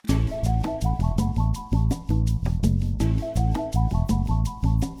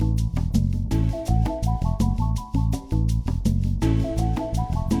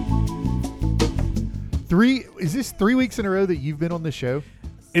Is this 3 weeks in a row that you've been on the show?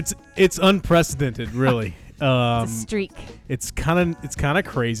 It's unprecedented, really. It's a streak. It's kind of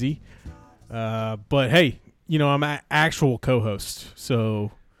crazy. But hey, I'm an actual co-host,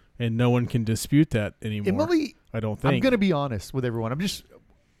 so and no one can dispute that anymore. Emily, I don't think. I'm going to be honest with everyone.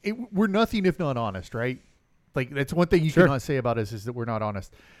 We're nothing if not honest, right? Like that's one thing you cannot say about us is that we're not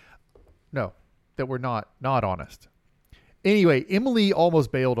honest. No, that we're not honest. Anyway, Emily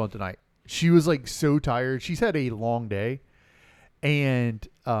almost bailed on tonight. She was like so tired. She's had a long day, and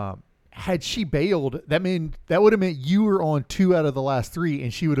had she bailed, that would have meant you were on 2 out of the last 3,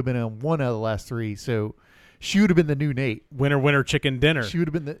 and she would have been on 1 out of the last 3. So she would have been the new Nate. Winner chicken dinner. She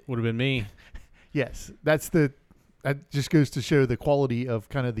would have been me. Yes, that just goes to show the quality of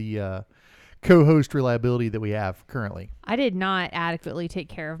kind of the co-host reliability that we have currently. I did not adequately take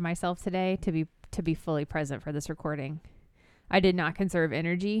care of myself today to be fully present for this recording. I did not conserve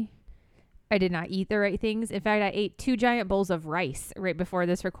energy. I did not eat the right things. In fact, I ate 2 giant bowls of rice right before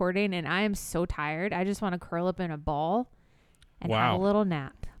this recording, and I am so tired. I just want to curl up in a ball and have a little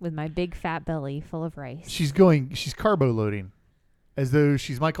nap with my big fat belly full of rice. She's carbo loading as though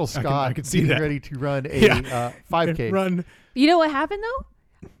she's Michael Scott I can see getting that. ready to run a 5K. Run You know what happened,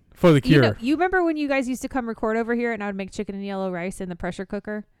 though? for the cure. You remember when you guys used to come record over here and I would make chicken and yellow rice in the pressure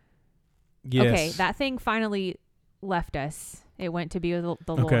cooker? Yes. Okay, that thing finally left us. It went to be with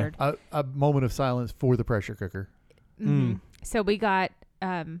the Lord. A moment of silence for the pressure cooker. Mm-hmm. So we got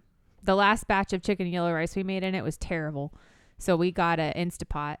the last batch of chicken and yellow rice we made in it was terrible. So we got an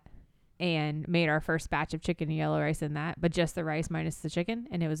Instapot and made our first batch of chicken and yellow rice in that, but just the rice minus the chicken,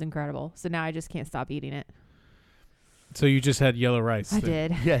 and it was incredible. So now I just can't stop eating it. So you just had yellow rice. I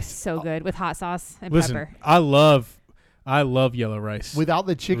did. Yes. So good with hot sauce and Listen, pepper. I love yellow rice. Without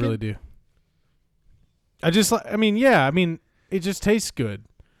the chicken? I really do. It just tastes good.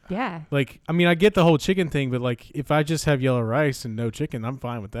 Yeah. I get the whole chicken thing, but if I just have yellow rice and no chicken, I'm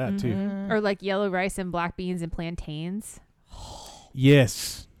fine with that too. Or like yellow rice and black beans and plantains.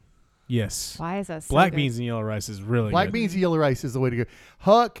 Yes. Why is that so Black good? beans and yellow rice is really Black good. beans and yellow rice is the way to go.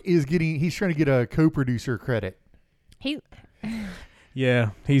 Huck he's trying to get a co-producer credit. Yeah,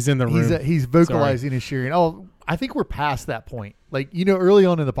 he's in the room. He's vocalizing and sharing. Oh, I think we're past that point. Early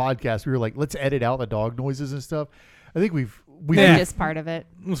on in the podcast, we were like, let's edit out the dog noises and stuff. I think we've just part of it.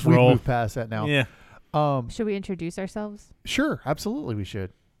 Let's we've roll. moved past that now. Yeah. Should we introduce ourselves? Sure, absolutely, we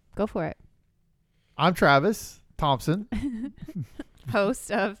should. Go for it. I'm Travis Thompson,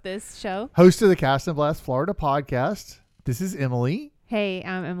 Host of this show. host of the Cast and Blast Florida podcast. This is Emily. Hey,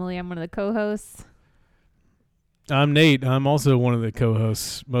 I'm Emily. I'm one of the co-hosts. I'm Nate. I'm also one of the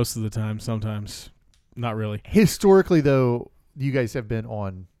co-hosts most of the time. Sometimes, not really. Historically, though, you guys have been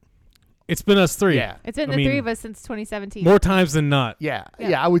on. It's been us 3. Yeah. It's been the 3 of us since 2017. More times than not. Yeah.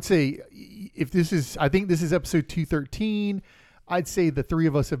 I would say I think this is episode 213. I'd say the 3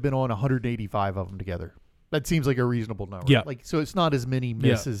 of us have been on 185 of them together. That seems like a reasonable number. Yeah. So it's not as many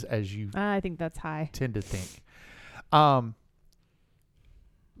misses as you I think that's high. tend to think.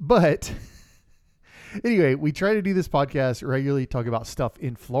 But anyway, we try to do this podcast regularly, talk about stuff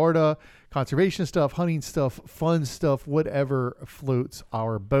in Florida, conservation stuff, hunting stuff, fun stuff, whatever floats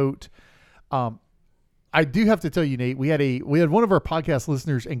our boat. I do have to tell you, Nate, we had one of our podcast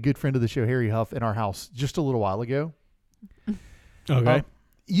listeners and good friend of the show, Harry Huff, in our house just a little while ago. Okay.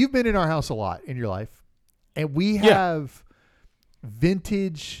 You've been in our house a lot in your life, and we have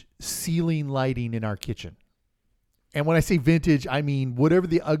vintage ceiling lighting in our kitchen. And when I say vintage, I mean whatever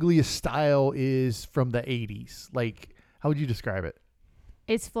the ugliest style is from the 80s. How would you describe it?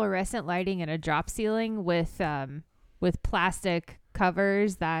 It's fluorescent lighting in a drop ceiling with plastic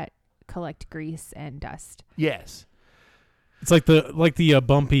covers that collect grease and dust. Yes. It's like the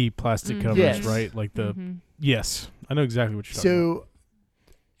bumpy plastic covers, Yes. right? Yes. I know exactly what you're talking about. So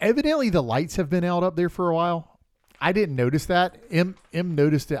evidently the lights have been out up there for a while. I didn't notice that. M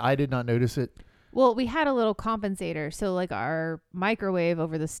noticed it. I did not notice it. Well, we had a little compensator. So our microwave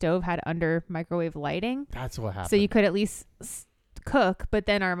over the stove had under microwave lighting. That's what happened. So you could at least cook, but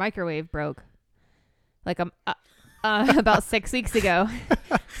then our microwave broke about 6 weeks ago.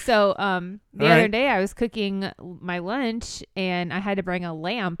 So the other day I was cooking my lunch and I had to bring a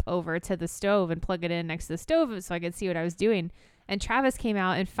lamp over to the stove and plug it in next to the stove so I could see what I was doing. And Travis came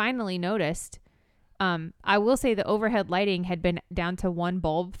out and finally noticed. I will say the overhead lighting had been down to 1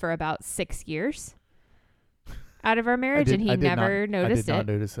 bulb for about 6 years out of our marriage, and he never noticed it. I did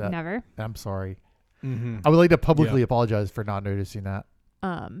not notice that. Never. I'm sorry. Mm-hmm. I would like to publicly apologize for not noticing that.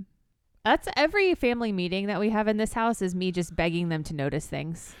 That's every family meeting that we have in this house is me just begging them to notice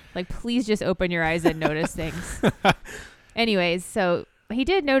things. Please just open your eyes and notice things. Anyways, so he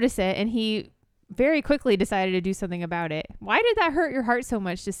did notice it, and he very quickly decided to do something about it. Why did that hurt your heart so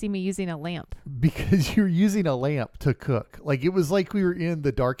much to see me using a lamp? Because you're using a lamp to cook. Like, it was like we were in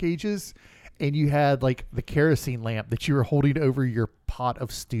the dark ages and you had like the kerosene lamp that you were holding over your pot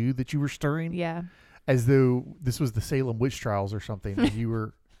of stew that you were stirring. Yeah. As though this was the Salem witch trials or something. And you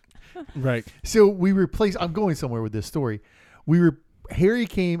were Right. So we replaced, I'm going somewhere with this story. Harry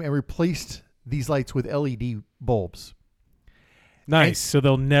came and replaced these lights with LED bulbs. Nice. And so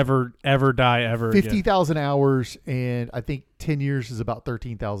they'll never, ever die ever again. 50,000 hours, and I think 10 years is about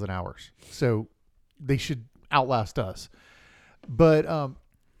 13,000 hours. So they should outlast us. But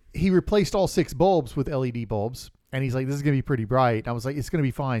he replaced all 6 bulbs with LED bulbs, and he's like, this is going to be pretty bright. And I was like, it's going to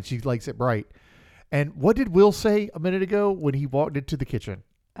be fine. She likes it bright. And what did Will say a minute ago when he walked into the kitchen?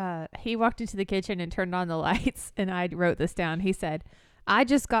 He walked into the kitchen and turned on the lights, and I wrote this down. He said, I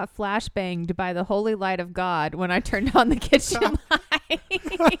just got flashbanged by the holy light of God when I turned on the kitchen lights.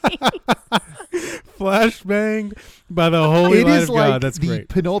 Flashbanged by the holy light of God. That's the great.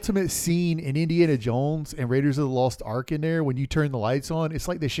 penultimate scene in Indiana Jones and Raiders of the Lost Ark in there. When you turn the lights on, it's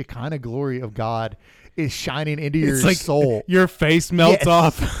like the Shekinah glory of God is shining into your It's like soul. Your face melts Yes.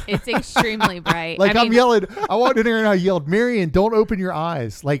 off. It's extremely bright. Like, I I'm mean, yelling. I walked in there and I yelled, Marion, don't open your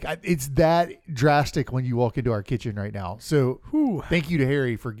eyes. Like, it's that drastic when you walk into our kitchen right now. So Whew. thank you to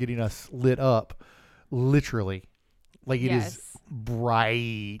Harry for getting us lit up, literally. Like, it is Yes.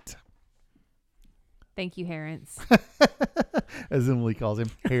 bright. Thank you, Harrence. As Emily calls him,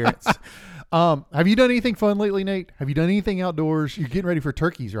 Harrence. Have you done anything fun lately, Nate? Have you done anything outdoors? You're getting ready for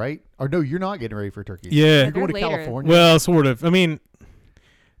turkeys, right? Or no, you're not getting ready for turkeys. Yeah. You're going to They're later. California. Well, sort of. I mean,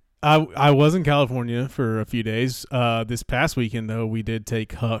 I was in California for a few days. This past weekend, though, we did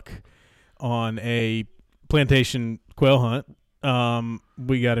take Huck on a plantation quail hunt.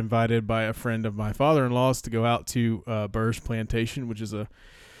 We got invited by a friend of my father-in-law's to go out to Burge Plantation, which is a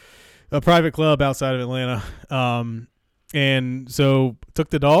private club outside of Atlanta. And so took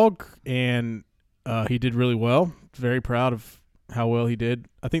the dog, and he did really well. Very proud of how well he did.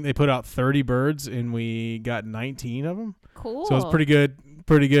 I think they put out 30 birds, and we got 19 of them. Cool. So it was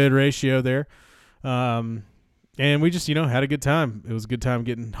pretty good ratio there. And we just, had a good time. It was a good time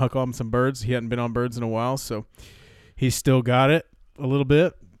getting Huck on some birds. He hadn't been on birds in a while, so he's still got it a little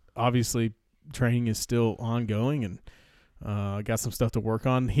bit. Obviously, training is still ongoing, and got some stuff to work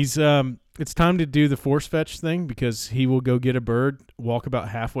on. He's it's time to do the force fetch thing, because he will go get a bird, walk about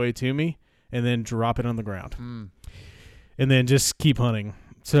halfway to me, and then drop it on the ground. And then just keep hunting.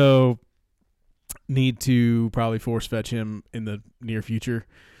 So need to probably force fetch him in the near future,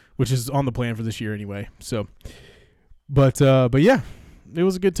 which is on the plan for this year anyway. So, but yeah, it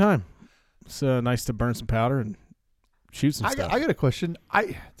was a good time. It's nice to burn some powder and shoot some stuff. I got a question.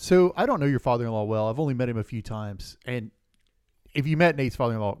 So I don't know your father-in-law well. I've only met him a few times. And if you met Nate's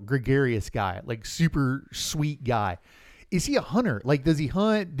father-in-law, gregarious guy, like super sweet guy. Is he a hunter? Like, does he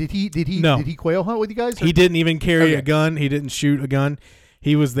hunt? Did he quail hunt with you guys? He didn't even carry a gun. He didn't shoot a gun.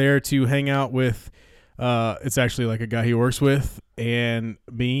 He was there to hang out with, it's actually like a guy he works with, and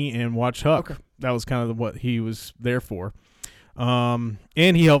me, and watch Huck. Okay. That was kind of what he was there for. And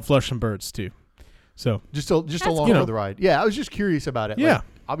he helped flush some birds too. So just along for the ride. Yeah, I was just curious about it. Yeah. Like,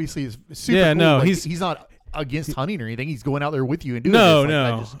 obviously it's super Yeah, cool. no, Like, he's not against hunting or anything. He's going out there with you and doing no,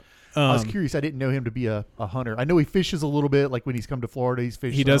 this. Like, no. I was curious. I didn't know him to be a hunter. I know he fishes a little bit. Like when he's come to Florida, he's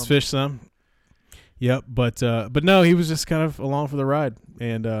fished. He does fish some. Yep, but no, he was just kind of along for the ride,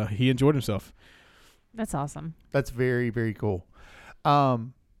 and he enjoyed himself. That's awesome. That's very, very cool.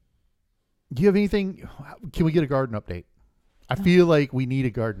 Do you have anything? Can we get a garden update? I feel like we need a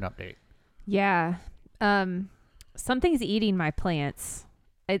garden update. Yeah. Something's eating my plants.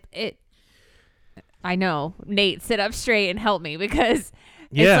 I know. Nate, sit up straight and help me, because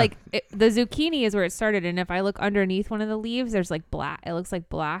it's like the zucchini is where it started, and if I look underneath one of the leaves, there's like black. It looks like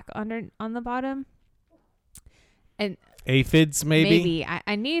black on the bottom. And aphids, maybe.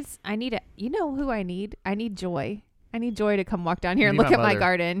 I need a. You know who I need? I need Joy. I need Joy to come walk down here and You look need at my my mother.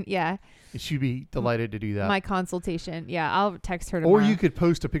 garden. Yeah. She'd be delighted to do that. My consultation. Yeah, I'll text her tomorrow. Or you could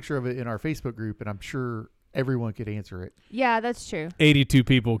post a picture of it in our Facebook group, and I'm sure everyone could answer it. Yeah, that's true. 82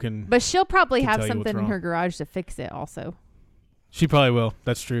 people can. But she'll probably Can have tell you what's something in wrong. her garage to fix it also. She probably will.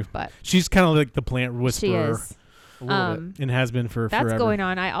 That's true. But She's kind of like the plant whisperer. she is. A little bit. And has been for That's forever. going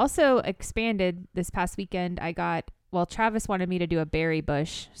on. I also expanded this past weekend. Travis wanted me to do a berry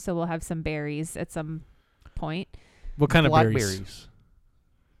bush, so we'll have some berries at some point. What kind of berries? Blackberries.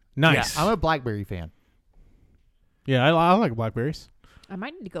 Nice. Yeah, I'm a blackberry fan. Yeah, I like blackberries. I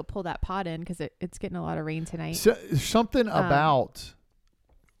might need to go pull that pot in because it's getting a lot of rain tonight. So, something about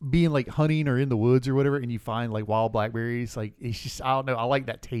being like hunting or in the woods or whatever, and you find like wild blackberries. Like it's just, I don't know. I like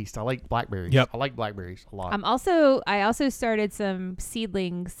that taste. I like blackberries. Yep. I like blackberries a lot. I also started some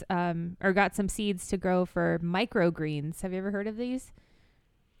seedlings, or got some seeds to grow for microgreens. Have you ever heard of these?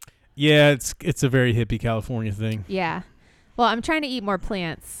 Yeah, it's a very hippie California thing. Yeah. Well, I'm trying to eat more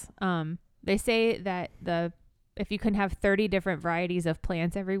plants. They say that if you can have 30 different varieties of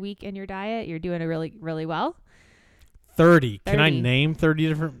plants every week in your diet, you're doing really, really well. 30. Can I 30. name 30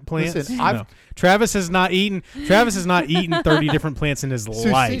 different plants? Listen, no. Travis has not eaten 30 different plants in his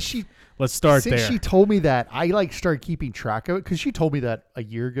life. Let's start there. Since she told me that, I like started keeping track of it because she told me that a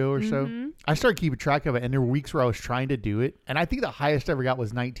year ago or so. Mhm. I started keeping track of it, and there were weeks where I was trying to do it, and I think the highest I ever got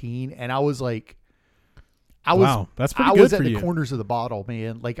was 19, and I was like, wow, that's pretty I good was at for the you. corners of the bottle,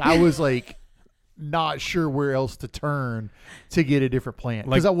 man. Like I was like not sure where else to turn to get a different plant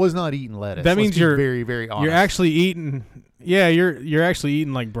because Like, I was not eating lettuce. that means Let's be you're very, very honest. You're actually eating. Yeah, you're actually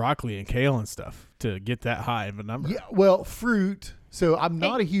eating like broccoli and kale and stuff to get that high of a number. Yeah, well, fruit. So I'm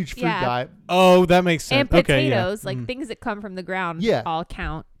not a huge fruit yeah. guy. Oh, that makes sense. And Okay, yeah. potatoes, like things that come from the ground, Yeah. all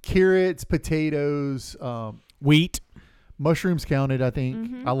count. Carrots, potatoes, Wheat. mushrooms counted. I think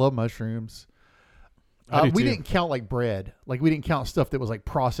Mhm. I love mushrooms. I do We too. didn't count like bread. Like we didn't count stuff that was like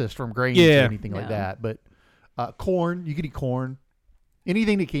processed from grains Yeah. or anything like No. that. But corn, you could eat corn.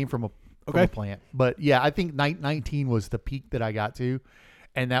 Anything that came from a Okay. plant. But yeah, I think 19 was the peak that I got to,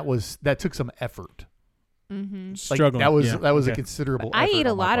 and that took some effort. Mm-hmm. Like Struggling. that was Yeah, a okay. considerable. I effort eat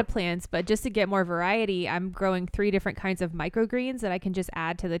a on my lot of part. plants, but just to get more variety, I'm growing 3 different kinds of microgreens that I can just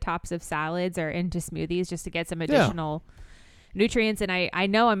add to the tops of salads or into smoothies just to get some additional nutrients. And I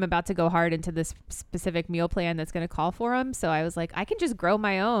know I'm about to go hard into this specific meal plan that's going to call for them. So I was like, I can just grow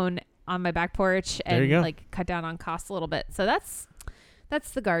my own on my back porch There you and go. like cut down on costs a little bit. So that's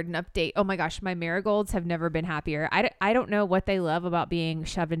the garden update. Oh my gosh, my marigolds have never been happier. I don't know what they love about being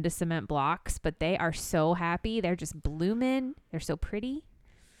shoved into cement blocks, but they are so happy. They're just blooming. They're so pretty.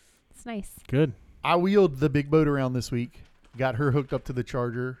 It's nice. Good. I wheeled the big boat around this week. Got her hooked up to the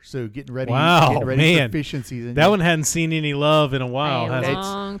charger, so getting ready. Wow, getting ready man. for fishing season. That one hadn't seen any love in a while, a has it?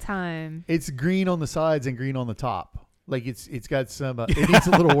 long time. It's green on the sides and green on the top. Like it's got some. It needs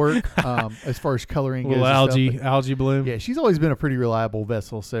a little work as far as coloring goes. Little and stuff, but algae bloom. yeah, she's always been a pretty reliable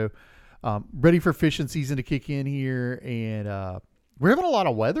vessel. So ready for fishing season to kick in here, and we're having a lot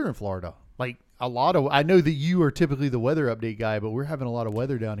of weather in Florida. Like a lot of. I know that you are typically the weather update guy, but we're having a lot of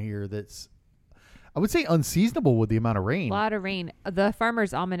weather down here that's, I would say, unseasonable with the amount of rain. A lot of rain. The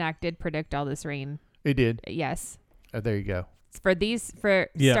Farmer's Almanac did predict all this rain. It did. Yes. There you go.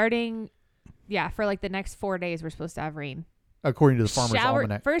 Yeah. Starting, for like the next 4 days, we're supposed to have rain. According to the Farmer's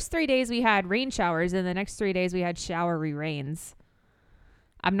Almanac. First 3 days we had rain showers, and the next 3 days we had showery rains.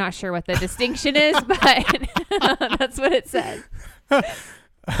 I'm not sure what the distinction is, but that's what it said.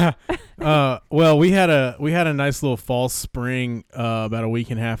 Well, we had a nice little fall spring about a week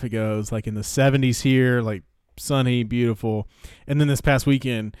and a half ago. It was like in the 70s here, like sunny, beautiful. And then this past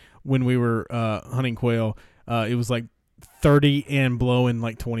weekend when we were hunting quail, it was like 30 and blowing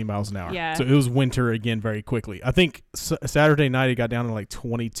like 20 miles an hour. Yeah. So it was winter again very quickly. I think Saturday night it got down to like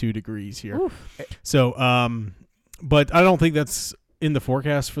 22 degrees here. Oof. So, but I don't think that's in the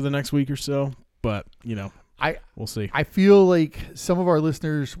forecast for the next week or so. But we'll see. I feel like some of our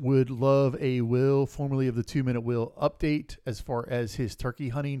listeners would love a Will, formerly of the 2 Minute Will, update as far as his turkey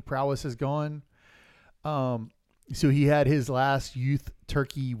hunting prowess has gone. So he had his last youth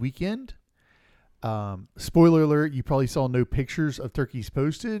turkey weekend. Spoiler alert, you probably saw no pictures of turkeys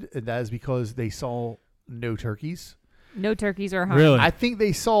posted, and that is because they saw no turkeys. No turkeys or hung. Really? I think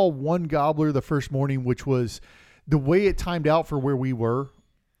they saw one gobbler the first morning, which was the way it timed out for where we were.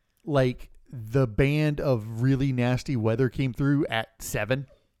 Like the band of really nasty weather came through at 7.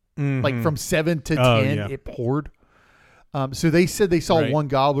 Like from 7 to 10, yeah. it poured. So they said they saw Right. one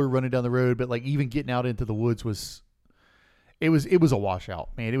gobbler running down the road, but like even getting out into the woods was a washout,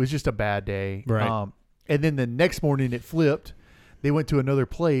 man. It was just a bad day. Right. And then the next morning it flipped. They went to another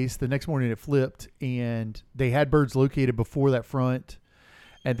place. The next morning it flipped, and they had birds located before that front,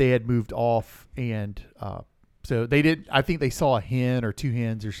 and they had moved off. And so they did. I think they saw a hen or 2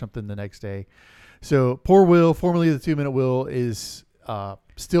 hens or something the next day. So poor Will, formerly the 2 Minute Will, is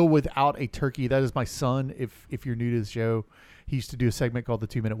still without a turkey. That is my son. If you're new to the show, he used to do a segment called the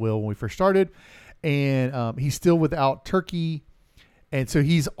 2 Minute Will when we first started, and he's still without turkey, and so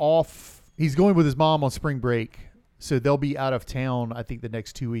he's off. He's going with his mom on spring break, so they'll be out of town, I think, the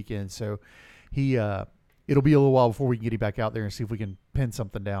next 2 weekends. So it'll be a little while before we can get him back out there and see if we can pin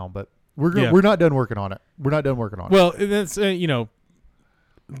something down. But we're not done working on it. We're not done working on it. Well, that's the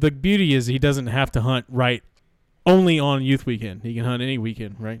beauty is he doesn't have to hunt right only on youth weekend. He can hunt any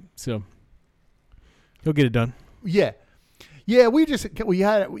weekend, right? So he'll get it done. Yeah. We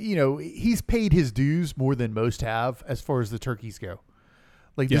had, he's paid his dues more than most have as far as the turkeys go.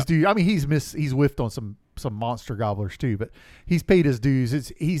 Like this dude, I mean, he's whiffed on some monster gobblers too, but he's paid his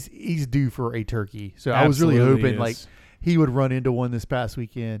dues. He's due for a turkey. So I was really hoping like he would run into one this past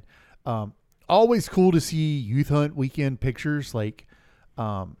weekend. Always cool to see youth hunt weekend pictures. Like,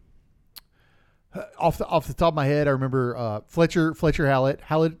 off the top of my head, I remember Fletcher Hallett.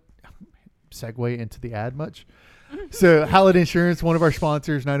 Segue into the ad much. So Hallett Insurance, one of our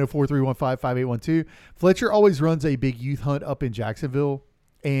sponsors, 904-315-5812. Fletcher always runs a big youth hunt up in Jacksonville,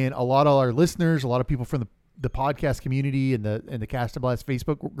 and a lot of our listeners, a lot of people from the podcast community and the Cast and Blast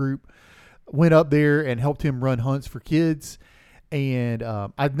Facebook group went up there and helped him run hunts for kids. And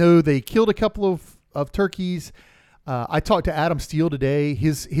I know they killed a couple of turkeys. I talked to Adam Steele today.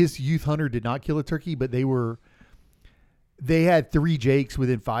 His youth hunter did not kill a turkey, but they had 3 jakes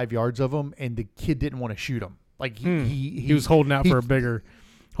within 5 yards of them, and the kid didn't want to shoot them. Like he was holding out for a bigger.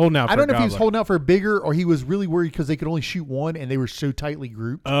 Holding out. I don't know if he was holding out for a bigger, or he was really worried because they could only shoot one, and they were so tightly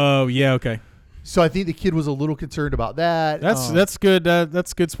grouped. Oh yeah, okay. So I think the kid was a little concerned about that. That's good.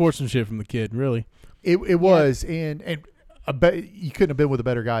 That's good sportsmanship from the kid. Really, it was, and I bet you couldn't have been with a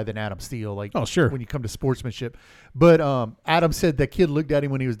better guy than Adam Steele. Like, oh sure, when you come to sportsmanship. But Adam said that kid looked at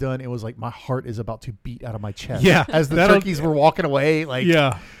him when he was done and was like, "My heart is about to beat out of my chest." Yeah, as the turkeys were walking away. Like,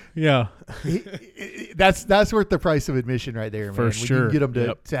 yeah. That's worth the price of admission right there, man. For sure. You can get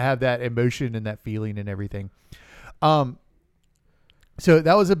them to have that emotion and that feeling and everything. So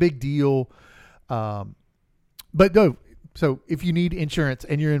that was a big deal. But no. So if you need insurance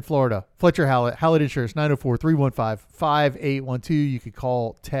and you're in Florida, Fletcher Hallett Insurance, 904-315-5812. You could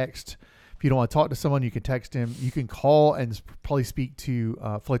call, text. If you don't want to talk to someone, you can text him. You can call and probably speak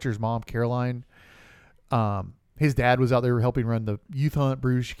to Fletcher's mom, Caroline. His dad was out there helping run the youth hunt.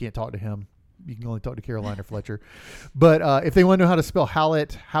 Bruce, you can't talk to him. You can only talk to Caroline or Fletcher. But if they want to know how to spell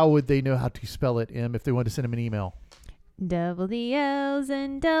Hallett, how would they know how to spell it, if they wanted to send him an email? Double the L's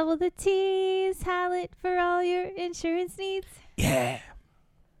and double the T's. Hallett for all your insurance needs. Yeah.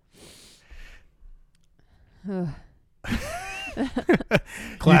 You're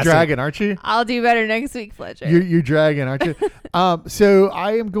dragging, aren't you? I'll do better next week, Fletcher. You're dragging, aren't you? So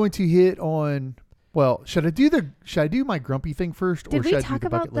I am going to hit on. Well, should I do my grumpy thing first, Did or should we I talk do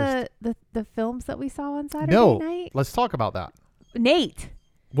the about the films that we saw on Saturday No, night? Let's talk about that. Nate,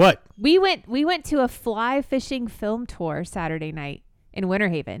 What? we went to a fly fishing film tour Saturday night in Winter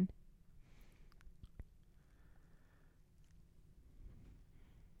Haven.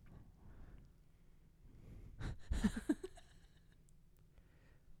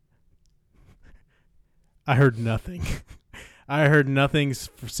 I heard nothing. I heard nothing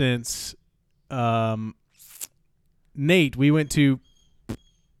since Nate. We went to.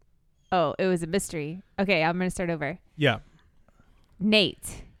 Oh, it was a mystery. Okay, I'm going to start over. Yeah.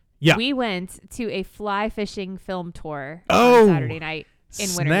 Nate. Yeah. We went to a fly fishing film tour Oh, on Saturday night in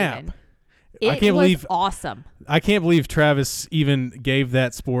Winter snap. Haven. I can't was believe- awesome. I can't believe Travis even gave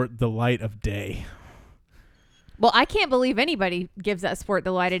that sport the light of day. Well, I can't believe anybody gives that sport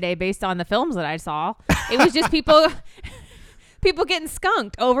the light of day based on the films that I saw. It was just people getting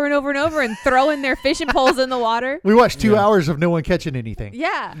skunked over and over and over and throwing their fishing poles in the water. We watched 2 hours of no one catching anything.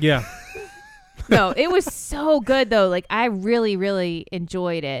 Yeah. Yeah. No, it was so good though. Like I really, really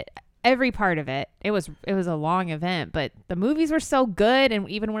enjoyed it. Every part of it. It was a long event, but the movies were so good, and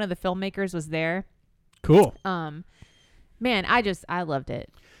even one of the filmmakers was there. Cool. Man, I loved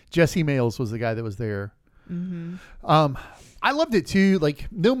it. Jesse Males was the guy that was there. Mm-hmm. I loved it too. Like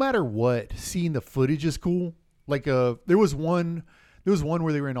no matter what, seeing the footage is cool. Like there was one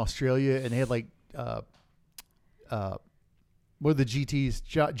where they were in Australia and they had like what are the GTs?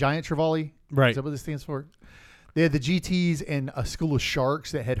 Giant Trevally? Right. Is that what this stands for? They had the GTs and a school of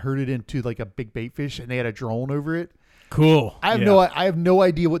sharks that had herded into like a big bait fish, and they had a drone over it. Cool. I have no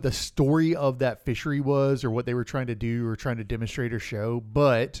idea what the story of that fishery was or what they were trying to do or trying to demonstrate or show,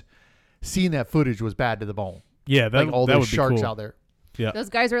 but seeing that footage was bad to the bone. Yeah, that, like all that those would be sharks cool. out there. Yeah. Those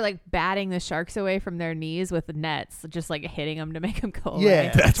guys were like batting the sharks away from their knees with nets, just like hitting them to make them go away.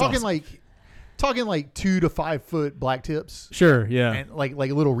 Yeah, That's talking awesome. talking like 2 to 5 foot black tips. Sure. Yeah. And like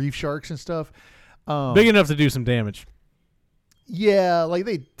little reef sharks and stuff. Big enough to do some damage. Yeah, like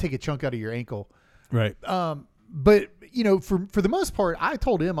they take a chunk out of your ankle. Right. But for the most part, I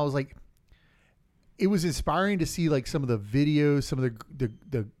told him, I was like, it was inspiring to see like some of the videos, some of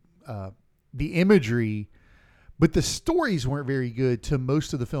the imagery, but the stories weren't very good to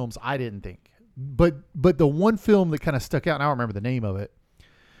most of the films. I didn't think, but the one film that kind of stuck out, and I don't remember the name of it.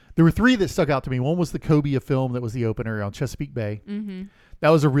 There were 3 that stuck out to me. One was the Cobia film that was the opener on Chesapeake Bay. Mm-hmm. That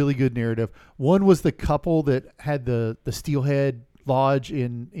was a really good narrative. One was the couple that had the Steelhead Lodge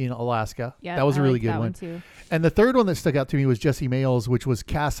in Alaska. Yeah, that was a really good that one. too. And the third one that stuck out to me was Jesse Males, which was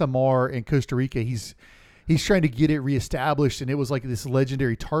Casa Mar in Costa Rica. He's trying to get it reestablished, and it was like this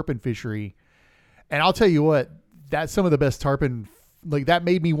legendary tarpon fishery. And I'll tell you what, that's some of the best tarpon. Like that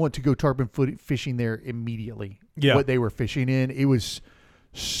made me want to go tarpon fishing there immediately. Yeah. What they were fishing in, it was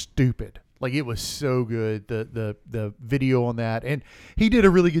stupid. Like it was so good. The video on that, and he did a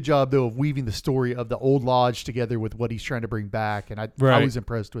really good job though of weaving the story of the old lodge together with what he's trying to bring back. And I was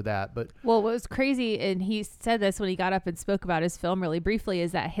impressed with that. But well, what was crazy, and he said this when he got up and spoke about his film really briefly,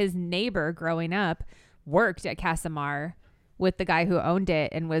 is that his neighbor growing up worked at Casa Mar with the guy who owned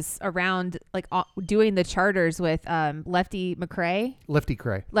it and was around like doing the charters with Lefty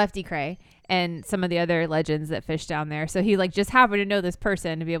Kreh and some of the other legends that fish down there. So he like just happened to know this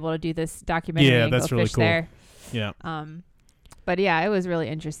person to be able to do this documentary and that's go really fish cool. there. Yeah. But yeah, it was really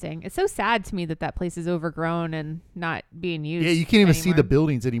interesting. It's so sad to me that place is overgrown and not being used. yeah, you can't even anymore. see the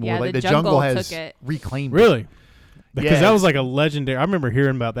buildings anymore. Yeah, like the the jungle has took it. reclaimed it. Really? Because Yeah. that was like a legendary. I remember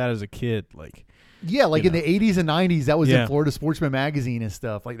hearing about that as a kid. Like, Yeah, like in the 80s and 90s, that was Yeah. in Florida Sportsman magazine and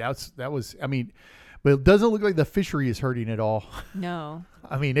stuff. Like that was. I mean, but it doesn't look like the fishery is hurting at all. No.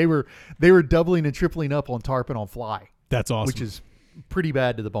 I mean, they were doubling and tripling up on tarpon on fly, that's awesome. which is pretty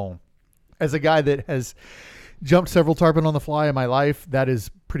bad to the bone. As a guy that has jumped several tarpon on the fly in my life, that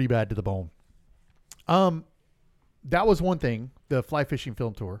is pretty bad to the bone. That was one thing, the fly fishing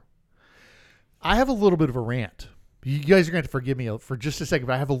film tour. I have a little bit of a rant. You guys are going to have to forgive me for just a second,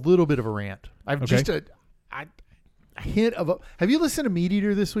 but I have a little bit of a rant. I've Okay. just a hint of a. Have you listened to Meat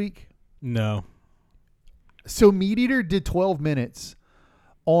Eater this week? No. So Meat Eater did 12 minutes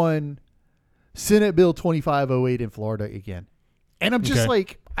on Senate Bill 2508 in Florida again. And I'm just Okay.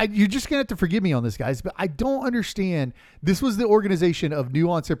 like, you're just going to have to forgive me on this, guys, but I don't understand. This was the organization of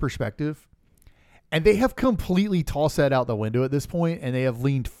Nuance and Perspective, and they have completely tossed that out the window at this point, and they have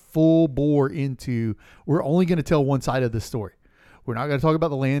leaned full bore into, we're only going to tell one side of the story. We're not going to talk about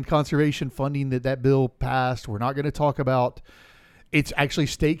the land conservation funding that bill passed. We're not going to talk about it's actually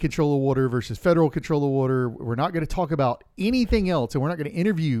state control of water versus federal control of water. We're not going to talk about anything else, and we're not going to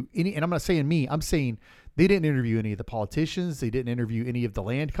interview any. And I'm not saying me. I'm saying they didn't interview any of the politicians. They didn't interview any of the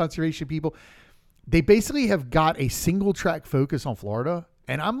land conservation people. They basically have got a single track focus on Florida,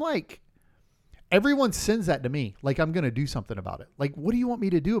 and I'm like, everyone sends that to me. Like I'm going to do something about it. Like, what do you want me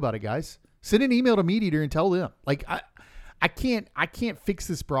to do about it, guys? Send an email to Meat Eater and tell them. Like I can't fix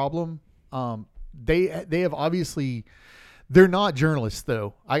this problem. They have obviously. They're not journalists,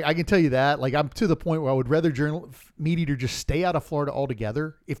 though. I can tell you that. Like, I'm to the point where I would rather Meat Eater just stay out of Florida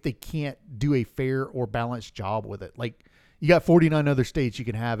altogether if they can't do a fair or balanced job with it. Like, you got 49 other states you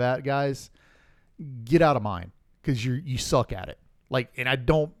can have at, guys. Get out of mine because you suck at it. Like, and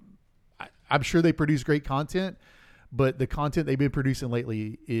I'm sure they produce great content, but the content they've been producing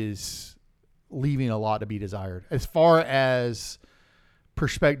lately is leaving a lot to be desired as far as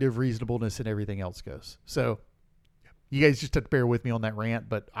perspective, reasonableness, and everything else goes. So, you guys just have to bear with me on that rant,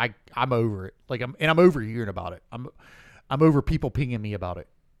 but I'm over it. Like I'm over hearing about it. I'm over people pinging me about it.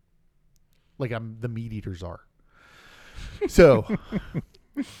 Like the Meat Eaters are. So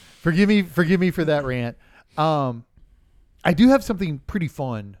forgive me for that rant. I do have something pretty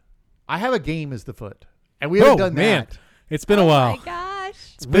fun. I have a game as the foot, and we haven't done that. It's been a while. Oh my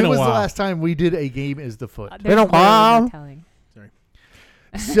gosh. It's been When a was while. the last time we did a game as the foot? There's a literally no while. telling.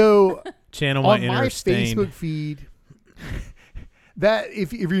 So Channel my on inner my stain. Facebook feed, that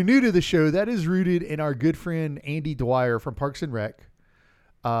if you're new to the show, that is rooted in our good friend Andy Dwyer from Parks and Rec.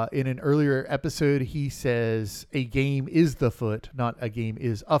 In an earlier episode, he says a game is the foot, not a game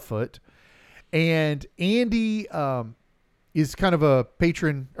is a foot. And Andy is kind of a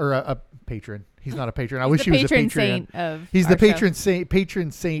patron or a patron. He's not a patron. I wish he was a patron. Saint of He's the our show.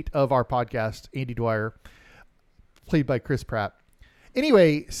 patron saint of our podcast, Andy Dwyer, played by Chris Pratt.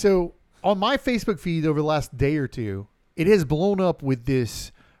 Anyway, so on my Facebook feed over the last day or two, it has blown up with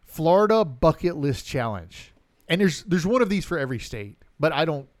this Florida bucket list challenge. And there's one of these for every state, but I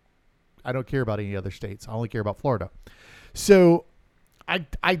don't care about any other states. I only care about Florida. So I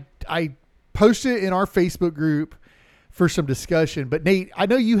posted it in our Facebook group for some discussion, but Nate, I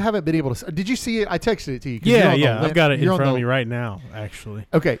know you haven't been able to. Did you see it? I texted it to you. 'Cause you're on the I've got it in you're on front of the- me right now, actually.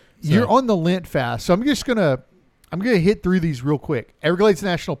 Okay, So- you're on the Lent fast, so I'm gonna hit through these real quick. Everglades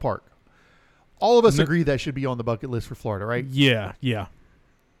National Park. All of us No- agree that should be on the bucket list for Florida, right? Yeah.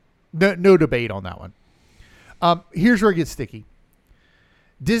 No debate on that one. Here's where it gets sticky.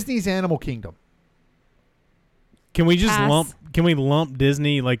 Disney's Animal Kingdom. Can we just Pass. lump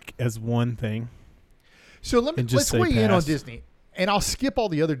Disney like as one thing? So And just let's say weigh in on pass. Disney, and I'll skip all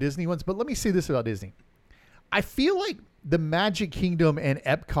the other Disney ones. But let me say this about Disney: I feel like the Magic Kingdom and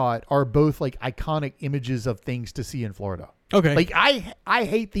Epcot are both like iconic images of things to see in Florida. Okay. Like I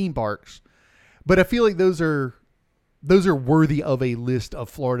hate theme parks, but I feel like those are worthy of a list of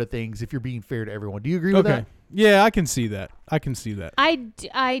Florida things. If you're being fair to everyone, do you agree with okay. that? Yeah, I can see that.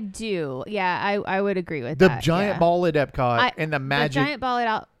 I do. Yeah, I would agree with The that. giant yeah. ball at Epcot and the The magic, giant ball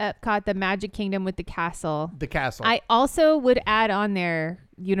at Epcot, the Magic Kingdom with the castle. the castle. I also would add on there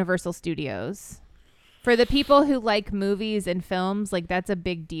Universal Studios. For the people who like movies and films, like that's a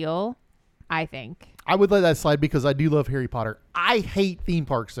big deal, I think. I would let that slide because I do love Harry Potter. I hate theme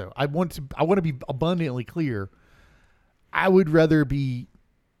parks though. I want to be abundantly clear. I would rather be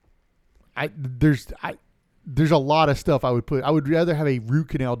there's a lot of stuff I would put. I would rather have a root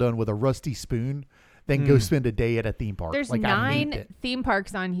canal done with a rusty spoon than go spend a day at a theme park. There's like, I hate 9 it. theme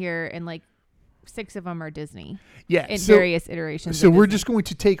parks on here, and like 6 of them are Disney Yeah. in So, various iterations. so of we're Disney. just going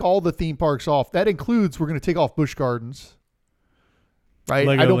to take all the theme parks off. That includes we're going to take off Busch Gardens. Right?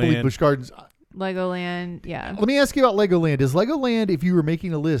 I don't believe Legoland. Busch Gardens. Legoland. Yeah. Let me ask you about Legoland. Is Legoland, if you were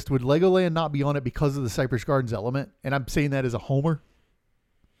making a list, would Legoland not be on it because of the Cypress Gardens element? And I'm saying that as a homer.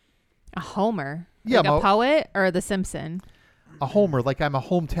 A Homer. Yeah, Like Mo. a poet or the Simpson. A homer, like I'm a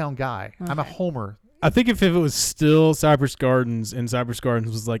hometown guy. I'm a homer. I think if it was still Cypress Gardens and Cypress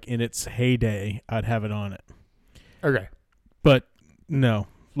Gardens was like in its heyday, I'd have it on it. Okay. But no,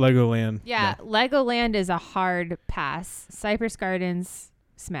 Legoland. Yeah, no. Legoland is a hard pass. Cypress Gardens,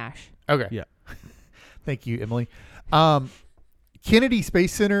 smash. Okay. Yeah. Thank you, Emily. Kennedy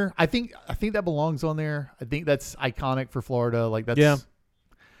Space Center. I think that belongs on there. I think that's iconic for Florida. Like that's. Yeah.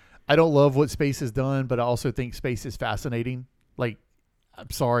 I don't love what space has done, but I also think space is fascinating. Like, I'm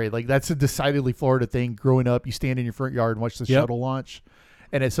sorry, like that's a decidedly Florida thing. Growing up, you stand in your front yard and watch the Yep. shuttle launch,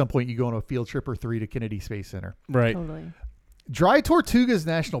 and at some point you go on a field trip or 3 to Kennedy Space Center. Right. Totally. Dry Tortugas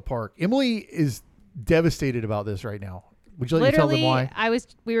National Park. Emily is devastated about this right now. Would you like to tell them Literally, why?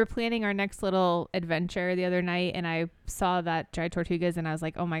 we were planning our next little adventure the other night, and I saw that Dry Tortugas, and I was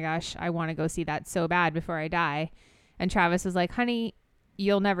like, oh my gosh, I want to go see that so bad before I die. And Travis was like, honey,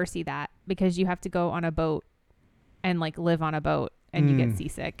 you'll never see that because you have to go on a boat and like live on a boat and you get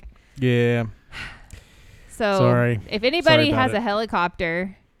seasick. Yeah. So Sorry. if anybody Sorry about has it. a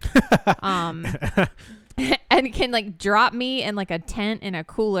helicopter and can like drop me in like a tent and a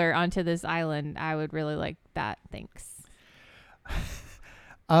cooler onto this island, I would really like that. Thanks.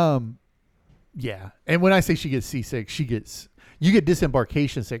 Yeah. And when I say she gets seasick, you get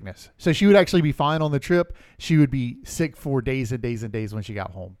disembarkation sickness. So she would actually be fine on the trip. She would be sick for days and days and days when she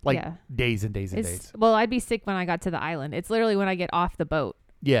got home. Like Yeah. days and days and days. Well, I'd be sick when I got to the island. It's literally when I get off the boat.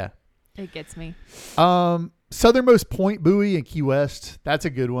 Yeah. It gets me. Southernmost Point Buoy in Key West. That's a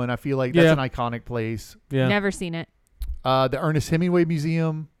good one. I feel like that's Yeah. an iconic place. Yeah. Never seen it. The Ernest Hemingway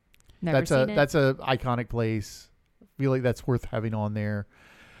Museum. Never seen it. That's a iconic place. I feel like that's worth having on there.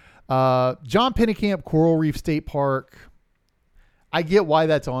 John Pennekamp Coral Reef State Park. I get why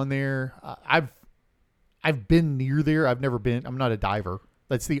that's on there. I've been near there. I've never been. I'm not a diver.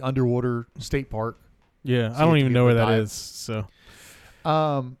 That's the underwater state park. Yeah. So I you don't have to even get know where the that dive. is. So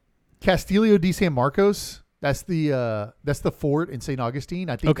Castillo de San Marcos. That's the fort in St. Augustine.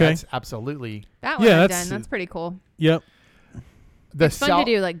 I think Okay. that's absolutely that one yeah, I've that's- done. That's pretty cool. yep. the It's fun to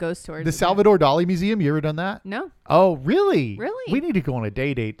do like ghost tours. The and stuff. Salvador Dali Museum. You ever done that? No. Oh, really? Really? We need to go on a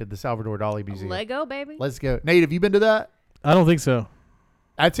day date to the Salvador Dali Museum. Lego, baby. Let's go. Nate, have you been to that? I don't think so.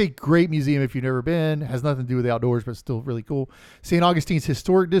 That's a great museum if you've never been. Has nothing to do with the outdoors, but still really cool. St. Augustine's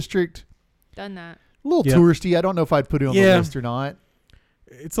Historic District. Done that. A little Yep. touristy. I don't know if I'd put it on the Yeah. list or not.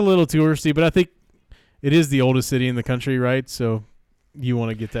 It's a little touristy, but I think it is the oldest city in the country, right? So you want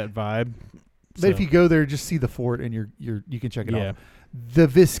to get that vibe. But if you go there, just see the fort and you can check it yeah. out. The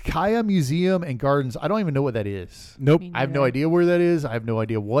Vizcaya Museum and Gardens. I don't even know what that is. Nope. Me I have no neither. idea where that is. I have no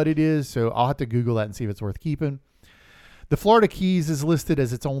idea what it is. So I'll have to Google that and see if it's worth keeping. The Florida Keys is listed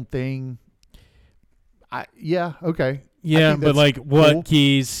as its own thing. Yeah. Okay. Yeah, think but that's like what cool.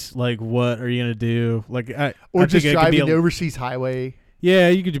 keys? Like what are you gonna do? Like I Or I just think it could be driving the a- overseas highway. Yeah,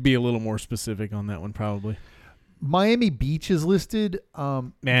 you could be a little more specific on that one, probably. Miami Beach is listed. Nah.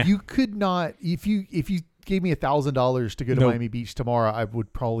 You could not if you gave me $1,000 to go to Nope. Miami Beach tomorrow, I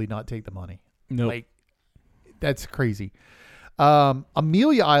would probably not take the money. Nope. Like that's crazy.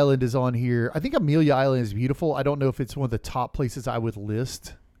 Amelia Island is on here. I think Amelia Island is beautiful. I don't know if it's one of the top places I would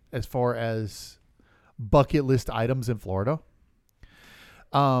list as far as bucket list items in Florida.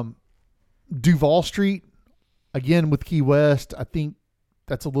 Duval Street, again with Key West. I think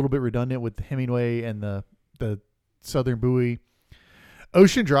that's a little bit redundant with Hemingway and the Southern Bowie.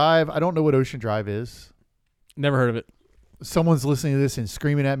 Ocean Drive. I don't know what Ocean Drive is. Never heard of it. Someone's listening to this and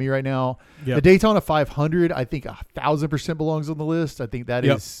screaming at me right now. Yep. The Daytona 500, I think 1,000% belongs on the list. I think that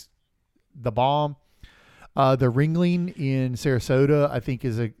is the bomb. The Ringling in Sarasota, I think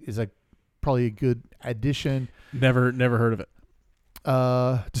is a probably a good addition. Never heard of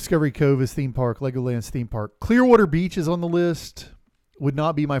it. Discovery Cove is theme park. Legoland's theme park. Clearwater Beach is on the list. Would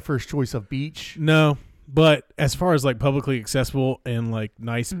not be my first choice of beach. No, but as far as like publicly accessible and like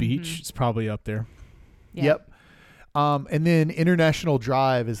nice beach, it's probably up there. Yeah. Yep. And then International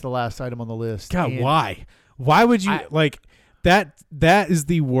Drive is the last item on the list. God, And why? Why would you like that? That is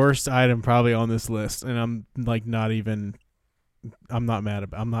the worst item probably on this list, and I'm like not even. I'm not mad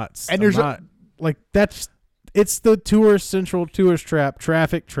about. I'm not. And I'm there's not, like that's. It's the central tourist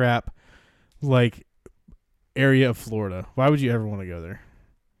traffic trap, like area of Florida. Why would you ever want to go there?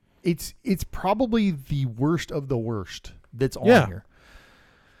 It's probably the worst of the worst that's on here.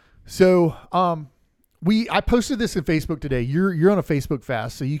 So, I posted this in Facebook today. You're on a Facebook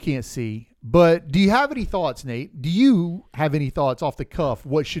fast, so you can't see. But do you have any thoughts, Nate? Do you have any thoughts off the cuff?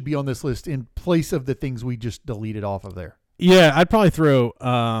 What should be on this list in place of the things we just deleted off of there? Yeah, I'd probably throw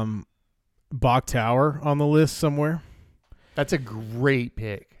Bach Tower on the list somewhere. That's a great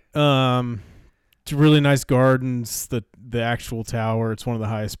pick. It's really nice gardens. The actual tower. It's one of the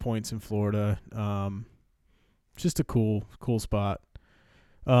highest points in Florida. Just a cool spot.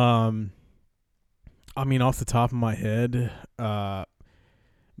 I mean, off the top of my head,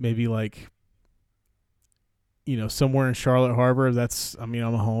 maybe like, somewhere in Charlotte Harbor. I'm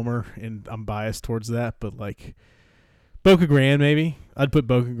a homer and I'm biased towards that, but like Boca Grande, maybe. I'd put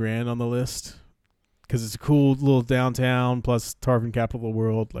Boca Grande on the list because it's a cool little downtown, plus Tarpon capital of the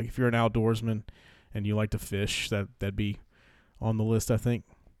world. Like if you're an outdoorsman and you like to fish, that'd be on the list, I think.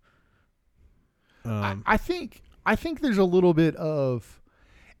 I think there's a little bit of,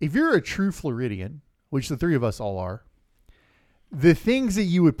 if you're a true Floridian, which the three of us all are, the things that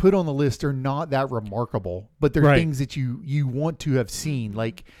you would put on the list are not that remarkable, but they're things that you want to have seen.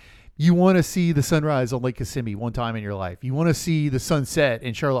 Like you want to see the sunrise on Lake Kissimmee one time in your life. You want to see the sunset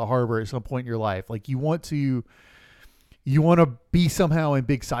in Charlotte Harbor at some point in your life. Like you want to be somehow in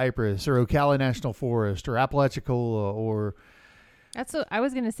Big Cypress or Ocala National Forest or Apalachicola or. That's what I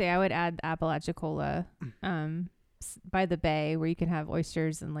was going to say. I would add Apalachicola by the bay where you can have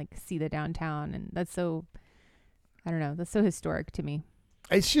oysters and like see the downtown. And that's so, I don't know, that's so historic to me.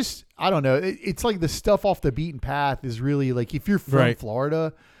 It's just, I don't know. It's like the stuff off the beaten path is really like, if you're from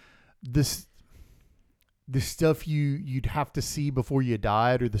Florida, the stuff you'd have to see before you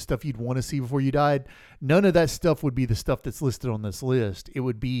died or the stuff you'd want to see before you died, none of that stuff would be the stuff that's listed on this list. It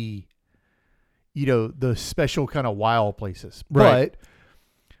would be, the special kind of wild places. Right. But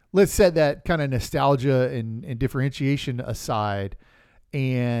let's set that kind of nostalgia and differentiation aside,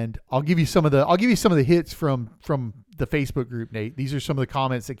 and I'll give you some of the hits from the Facebook group, Nate. These are some of the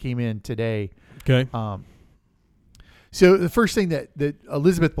comments that came in today. Okay. So the first thing that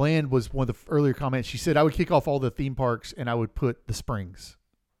Elizabeth Bland was one of the earlier comments. She said, I would kick off all the theme parks and I would put the Springs.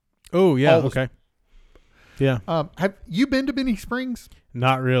 Oh yeah. Okay. Yeah. Have you been to Benny Springs?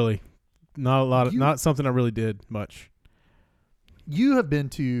 Not really. Not a lot. Not something I really did much. You have been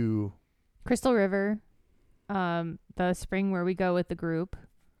to Crystal River, the spring where we go with the group.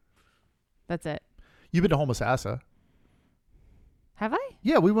 That's it. You've been to Homosassa. Have I?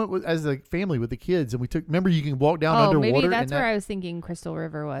 Yeah, we went as a family with the kids, and we took. Remember, you can walk down underwater. Maybe that's where I was thinking Crystal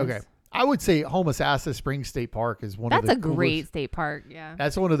River was. Okay, I would say Homosassa Springs State Park is one. That's of the a great state park. Yeah,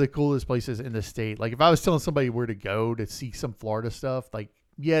 that's one of the coolest places in the state. Like if I was telling somebody where to go to see some Florida stuff, like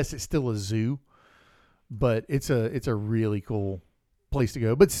yes, it's still a zoo, but it's a really cool place to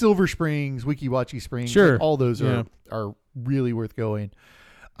go. But Silver Springs, Weeki Wachee Springs, sure, like all those are really worth going.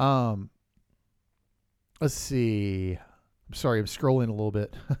 Let's see. I'm sorry, I'm scrolling a little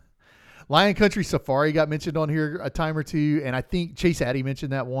bit. Lion Country Safari got mentioned on here a time or two, and I think Chase Addy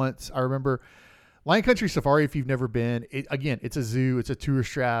mentioned that once. I remember Lion Country Safari, if you've never been, it's a zoo, it's a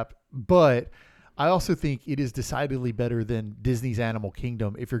tourist trap, but I also think it is decidedly better than Disney's Animal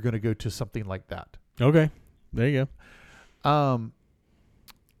Kingdom if you're going to go to something like that. Okay, there you go.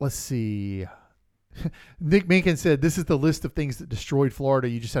 Let's see. Nick Minkin said, this is the list of things that destroyed Florida.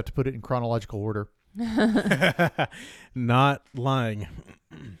 You just have to put it in chronological order. Not lying.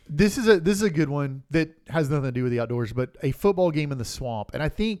 This is a good one that has nothing to do with the outdoors, but a football game in the swamp. And I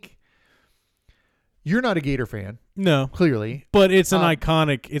think you're not a Gator fan. No, clearly, but it's an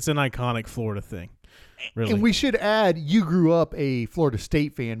iconic Florida thing. Really. And we should add, you grew up a Florida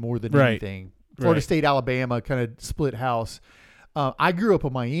State fan more than anything. Florida State, Alabama, kind of split house. I grew up a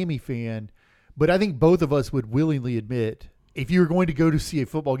Miami fan, But I think both of us would willingly admit, if you were going to go to see a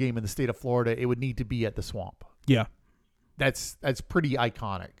football game in the state of Florida, it would need to be at the Swamp. Yeah. That's pretty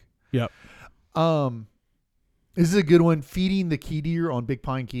iconic. Yep. This is a good one. Feeding the key deer on Big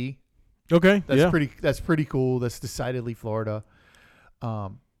Pine Key. Okay. That's pretty cool. That's decidedly Florida.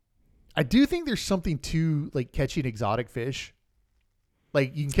 I do think there's something to like catching exotic fish.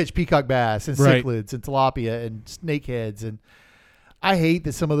 Like you can catch peacock bass and cichlids and tilapia and snakeheads, and I hate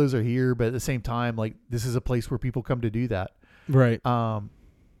that some of those are here, but at the same time, like this is a place where people come to do that. Right.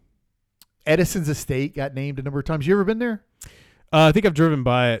 Edison's Estate got named a number of times. You ever been there? I think I've driven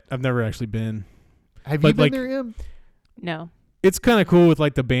by it. I've never actually been. Have you been there, Em? No. It's kind of cool with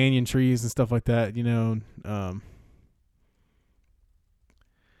like the banyan trees and stuff like that, you know.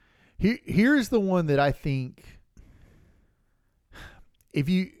 Here's the one that I think, if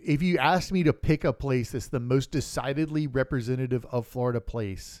you asked me to pick a place that's the most decidedly representative of Florida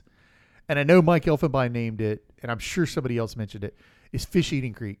place, and I know Mike Elfenbein named it, and I'm sure somebody else mentioned it, is Fish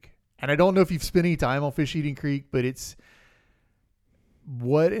Eating Creek. And I don't know if you've spent any time on Fish Eating Creek, but it's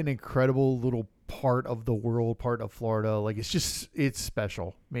what an incredible little part of the world, part of Florida. Like it's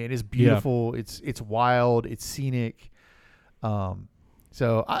special, man. It's beautiful. Yeah. It's wild. It's scenic.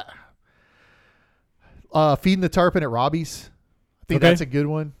 So Feeding the Tarpon at Robbie's. I think that's a good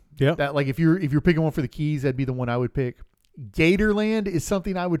one. Yeah. That like if you're picking one for the Keys, that'd be the one I would pick. Gatorland is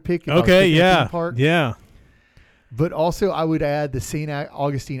something I would pick. Okay. Yeah. Park. Yeah. But also I would add the St.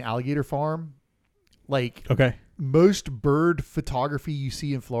 Augustine Alligator Farm. Like most bird photography you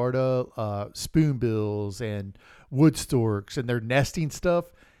see in Florida, spoonbills and wood storks and their nesting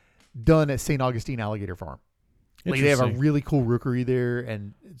stuff done at St. Augustine Alligator Farm. Like they have a really cool rookery there,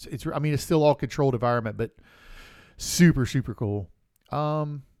 and it's I mean it's still all controlled environment, but super super cool.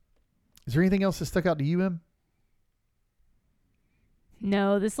 Is there anything else that stuck out to you, Em?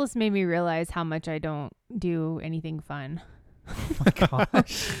 No, this list made me realize how much I don't do anything fun. Oh my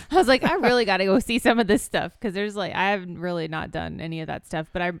gosh. I was like, I really got to go see some of this stuff because there's like I haven't really not done any of that stuff.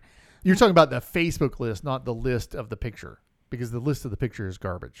 But You're talking about the Facebook list, not the list of the picture, because the list of the picture is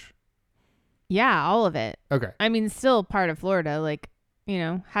garbage. Yeah, all of it. Okay. I mean, still part of Florida. Like, you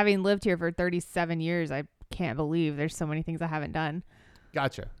know, having lived here for 37 years, I can't believe there's so many things I haven't done.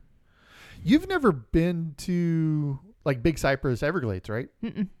 Gotcha. You've never been to like Big Cypress Everglades, right?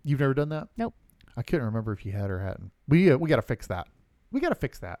 Mm-mm. You've never done that? Nope. I couldn't remember if you had or hadn't. We got to fix that.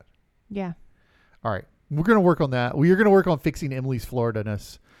 Yeah. All right. We're going to work on that. We're going to work on fixing Emily's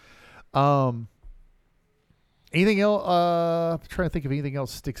Florida-ness. Anything else? I'm trying to think if anything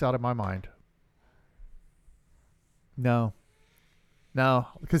else sticks out in my mind. No,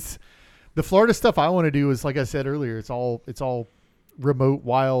 because the Florida stuff I want to do is, like I said earlier, it's all remote,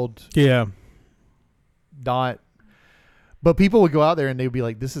 wild. Yeah. But people would go out there and they'd be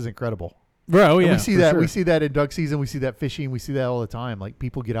like, this is incredible. Right. Oh, yeah. And we see that. Sure. We see that in duck season. We see that fishing. We see that all the time. Like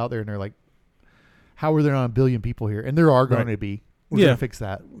people get out there and they're like, how are there not a billion people here? And there are going to be. We're going to fix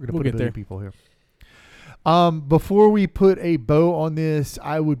that. We're going to put a billion people here. Before we put a bow on this,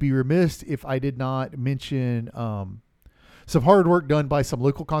 I would be remiss if I did not mention some hard work done by some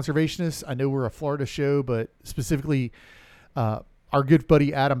local conservationists. I know we're a Florida show, but specifically our good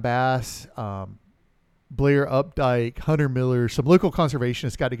buddy Adam Bass, Blair Updike, Hunter Miller, some local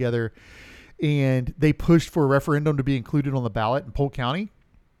conservationists got together and they pushed for a referendum to be included on the ballot in Polk County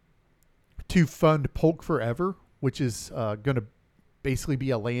to fund Polk Forever, which is going to basically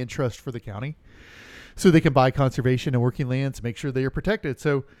be a land trust for the county. So they can buy conservation and working lands to make sure they are protected.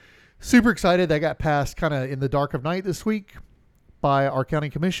 So super excited. That got passed kind of in the dark of night this week by our county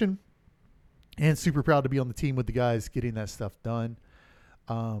commission. And super proud to be on the team with the guys getting that stuff done.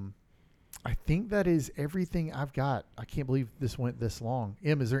 I think that is everything I've got. I can't believe this went this long.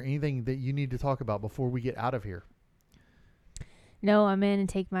 Em, is there anything that you need to talk about before we get out of here? No, I'm in and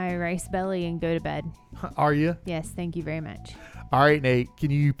take my rice belly and go to bed. Are you? Yes, thank you very much. All right, Nate,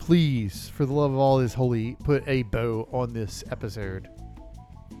 can you please, for the love of all is holy, put a bow on this episode?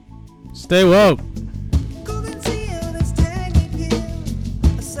 Stay woke.